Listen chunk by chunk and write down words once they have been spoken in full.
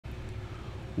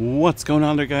What's going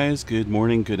on there, guys? Good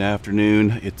morning, good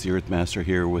afternoon. It's the Earthmaster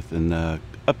here with an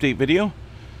update video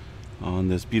on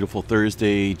this beautiful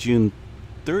Thursday, June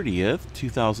 30th,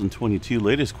 2022.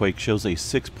 Latest quake shows a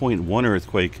 6.1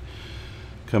 earthquake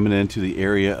coming into the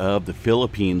area of the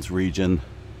Philippines region.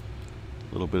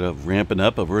 A little bit of ramping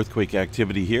up of earthquake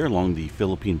activity here along the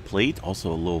Philippine plate. Also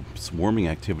a little swarming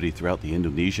activity throughout the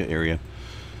Indonesia area.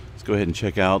 Let's go ahead and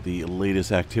check out the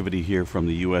latest activity here from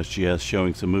the USGS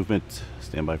showing some movement.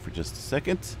 Stand by for just a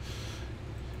second.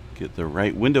 Get the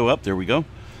right window up. There we go.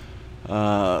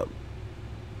 Yeah,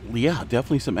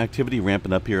 definitely some activity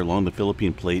ramping up here along the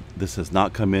Philippine plate. This has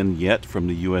not come in yet from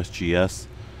the USGS.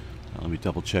 Let me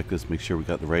double check this, make sure we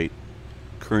got the right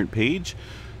current page.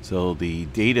 So the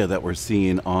data that we're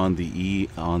seeing on the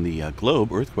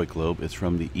globe, earthquake globe, is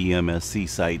from the EMSC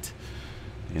site.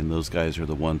 And those guys are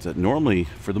the ones that normally,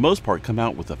 for the most part, come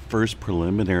out with the first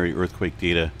preliminary earthquake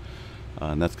data.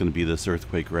 And that's going to be this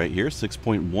earthquake right here,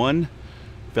 6.1,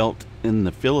 felt in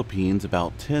the Philippines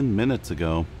about 10 minutes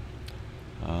ago.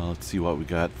 Let's see what we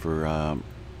got for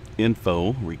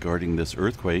info regarding this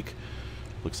earthquake.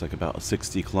 Looks like about a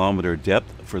 60-kilometer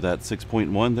depth for that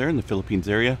 6.1 there in the Philippines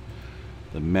area.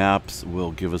 The maps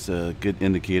will give us a good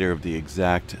indicator of the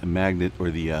exact magnet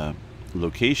or the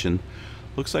location.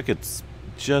 Looks like it's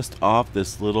just off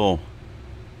this little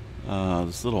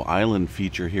island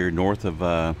feature here north of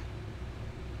the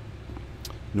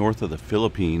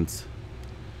Philippines.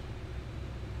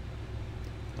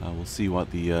 We'll see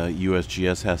what the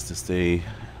USGS has to say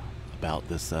about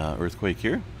this earthquake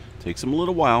here. Takes them a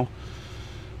little while,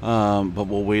 but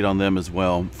we'll wait on them as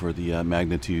well for the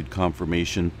magnitude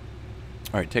confirmation.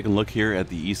 All right, taking a look here at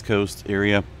the East Coast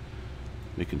area,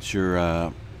 making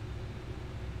sure.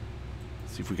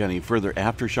 See if we got any further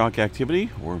aftershock activity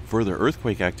or further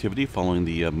earthquake activity following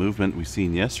the movement we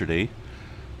seen yesterday.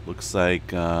 Looks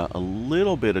like a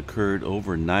little bit occurred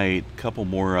overnight. Couple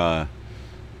more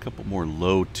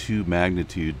low 2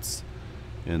 magnitudes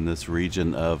in this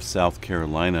region of South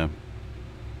Carolina.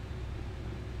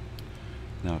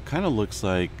 Now it kind of looks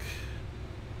like.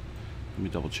 Let me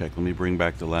double check. Let me bring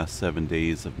back the last 7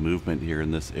 days of movement here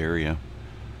in this area.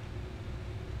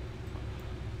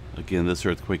 Again, this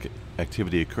earthquake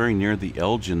activity occurring near the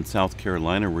Elgin, South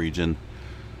Carolina region.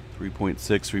 3.6,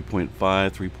 3.5,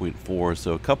 3.4.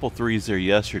 So a couple threes there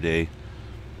yesterday.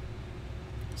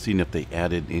 Seeing if they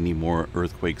added any more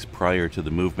earthquakes prior to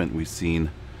the movement we've seen.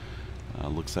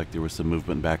 Looks like there was some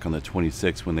movement back on the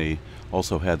 26th when they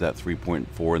also had that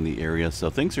 3.4 in the area. So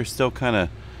things are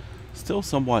still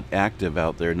somewhat active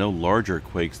out there. No larger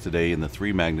quakes today in the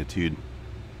 3 magnitude.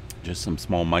 Just some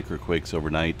small microquakes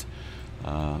overnight.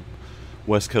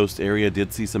 West Coast area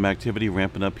did see some activity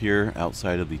ramping up here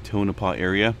outside of the Tonopah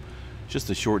area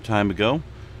just a short time ago.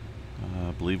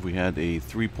 I believe we had a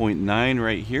 3.9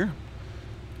 right here.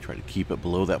 Try to keep it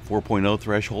below that 4.0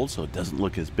 threshold so it doesn't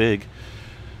look as big.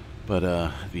 But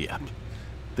yeah,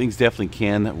 things definitely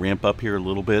can ramp up here a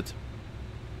little bit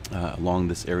along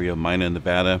this area of Mina,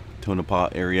 Nevada, Tonopah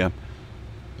area.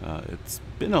 It's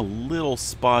been a little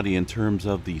spotty in terms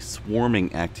of the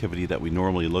swarming activity that we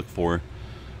normally look for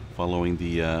following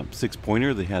the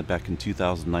 6-pointer they had back in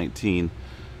 2019.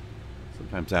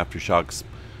 Sometimes aftershocks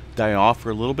die off for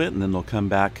a little bit and then they'll come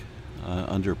back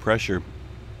under pressure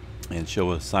and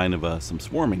show a sign of some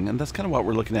swarming, and that's kind of what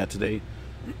we're looking at today.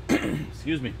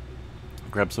 Excuse me.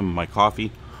 Grab some of my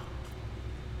coffee.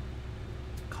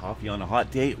 Coffee on a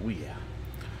hot day. Oh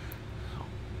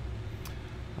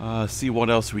yeah. See what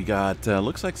else we got.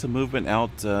 Looks like some movement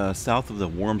out south of the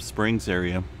Warm Springs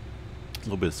area. A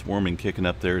little bit of swarming kicking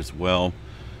up there as well.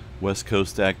 West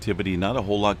Coast activity, not a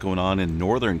whole lot going on in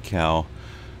northern Cal.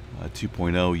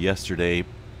 2.0 yesterday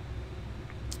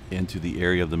into the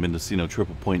area of the Mendocino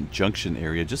Triple Point Junction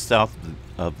area, just south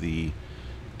of the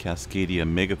Cascadia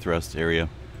Megathrust area.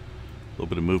 A little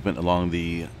bit of movement along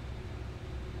the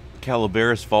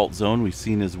Calaveras Fault Zone we've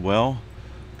seen as well.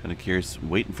 Kind of curious,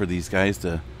 waiting for these guys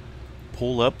to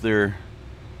pull up their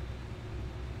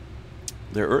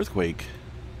earthquake.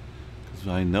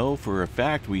 I know for a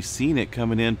fact we've seen it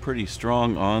coming in pretty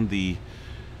strong on the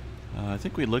I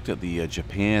think we looked at the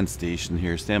Japan station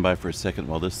here. Stand by for a second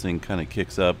while this thing kind of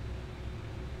kicks up,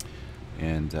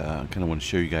 and I kind of want to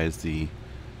show you guys the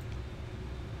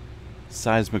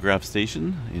seismograph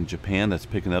station in Japan that's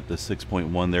picking up the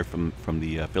 6.1 there from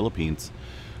the Philippines.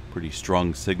 Pretty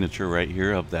strong signature right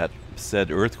here of that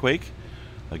said earthquake.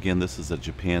 Again, this is a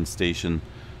Japan station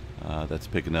that's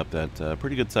picking up that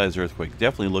pretty good sized earthquake.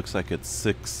 Definitely looks like it's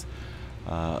 6,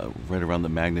 right around the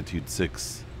magnitude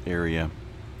 6 area.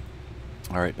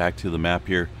 All right, back to the map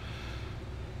here.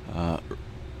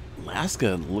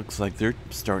 Alaska looks like they're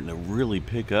starting to really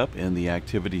pick up in the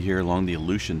activity here along the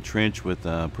Aleutian Trench with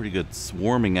pretty good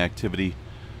swarming activity.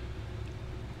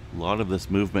 A lot of this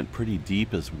movement pretty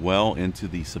deep as well into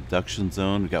the subduction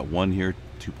zone. We got one here,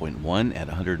 2.1 at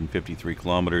 153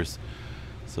 kilometers.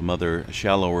 Some other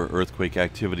shallower earthquake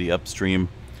activity upstream,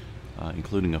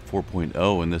 including a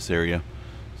 4.0 in this area.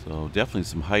 So definitely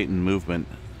some heightened movement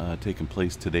taking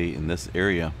place today in this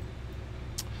area.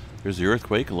 There's the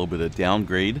earthquake, a little bit of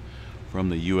downgrade from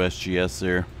the USGS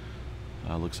there.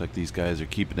 Looks like these guys are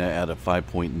keeping it at a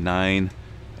 5.9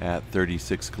 at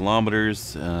 36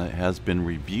 kilometers. It has been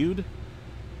reviewed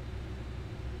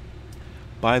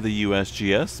by the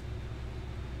USGS.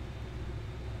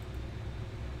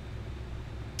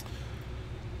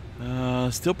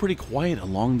 Still pretty quiet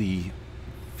along the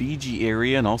Fiji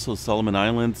area and also Solomon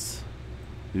Islands,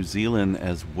 New Zealand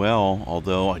as well,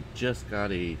 although I just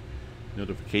got a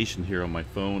notification here on my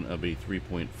phone of a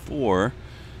 3.4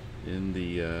 in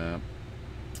the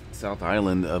South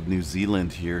Island of New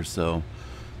Zealand here. So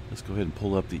let's go ahead and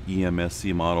pull up the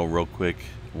EMSC model real quick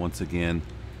once again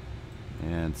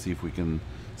and see if we can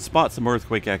spot some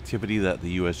earthquake activity that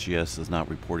the USGS is not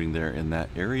reporting there in that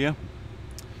area.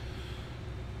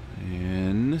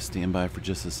 And stand by for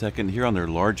just a second. Here on their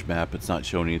large map it's not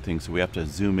showing anything, so we have to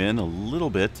zoom in a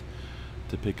little bit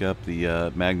to pick up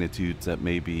the magnitudes that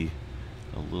may be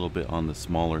a little bit on the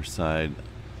smaller side.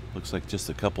 Looks like just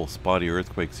a couple spotty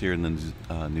earthquakes here in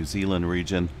the New Zealand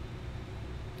region.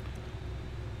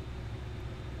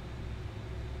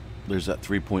 There's that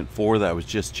 3.4 that I was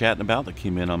just chatting about that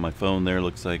came in on my phone there.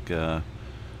 Looks like, man,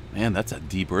 that's a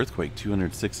deep earthquake,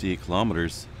 268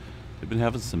 kilometers. They've been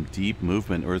having some deep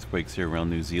movement earthquakes here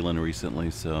around New Zealand recently,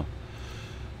 so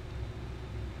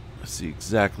let's see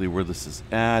exactly where this is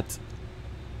at.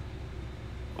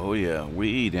 Oh yeah,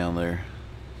 way down there.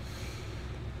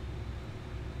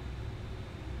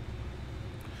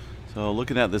 So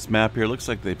looking at this map here, looks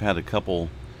like they've had a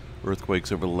couple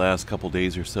earthquakes over the last couple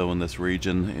days or so in this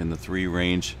region in the 3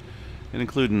 range, and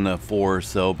including 4 or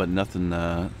so, but nothing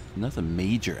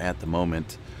major at the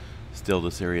moment. Still,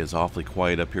 this area is awfully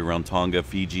quiet up here around Tonga,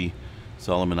 Fiji,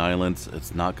 Solomon Islands.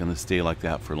 It's not going to stay like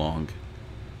that for long.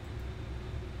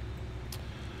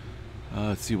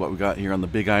 Let's see what we got here on the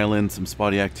Big Island. Some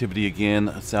spotty activity again.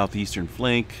 A southeastern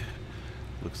flank.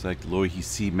 Looks like Loihi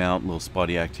Seamount. Little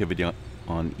spotty activity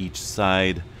on each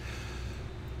side.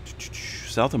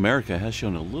 South America has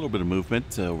shown a little bit of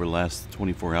movement over the last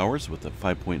 24 hours with a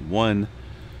 5.1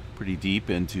 pretty deep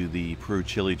into the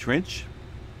Peru-Chile Trench.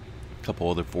 A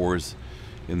couple other 4s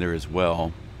in there as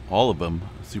well. All of them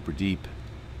super deep.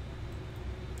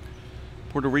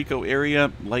 Puerto Rico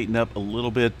area lighten up a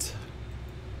little bit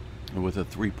with a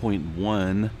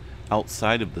 3.1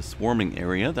 outside of the swarming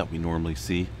area that we normally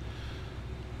see.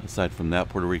 Aside from that,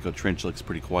 Puerto Rico Trench looks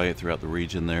pretty quiet throughout the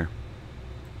region there.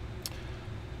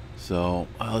 So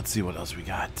let's see what else we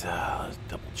got. Let's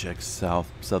double check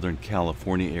Southern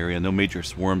California area. No major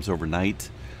swarms overnight.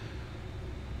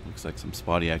 Looks like some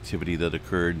spotty activity that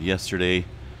occurred yesterday.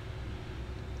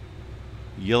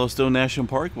 Yellowstone National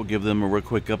Park, we'll give them a real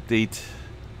quick update.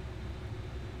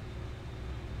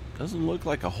 Doesn't look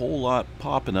like a whole lot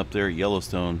popping up there at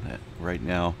Yellowstone right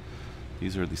now.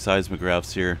 These are the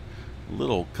seismographs here. A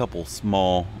little couple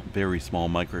small, very small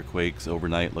microquakes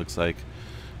overnight looks like.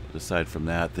 But aside from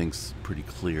that, things pretty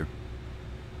clear.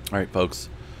 Alright folks,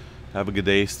 have a good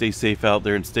day. Stay safe out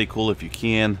there and stay cool if you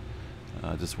can.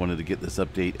 Just wanted to get this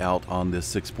update out on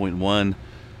this 6.1.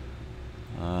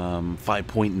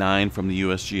 5.9 from the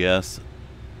USGS.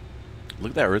 Look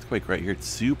at that earthquake right here. It's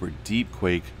super deep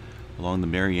quake along the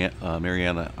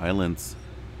Mariana Islands.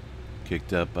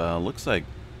 Kicked up, looks like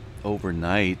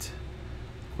overnight.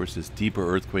 Of course, this deeper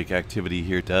earthquake activity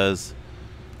here does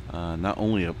not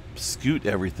only scoot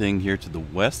everything here to the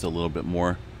west a little bit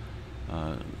more,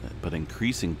 but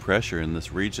increasing pressure in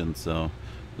this region. So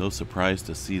no surprise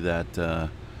to see that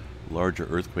larger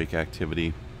earthquake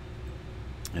activity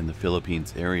in the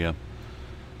Philippines area.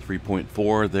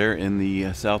 3.4 there in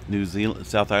the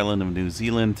South Island of New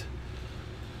Zealand.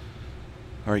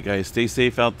 All right, guys, stay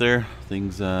safe out there.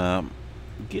 Things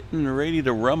getting ready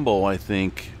to rumble, I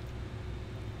think.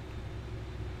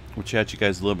 We'll chat you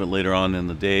guys a little bit later on in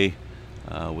the day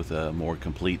with a more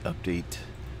complete update.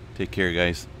 Take care,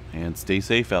 guys, and stay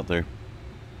safe out there.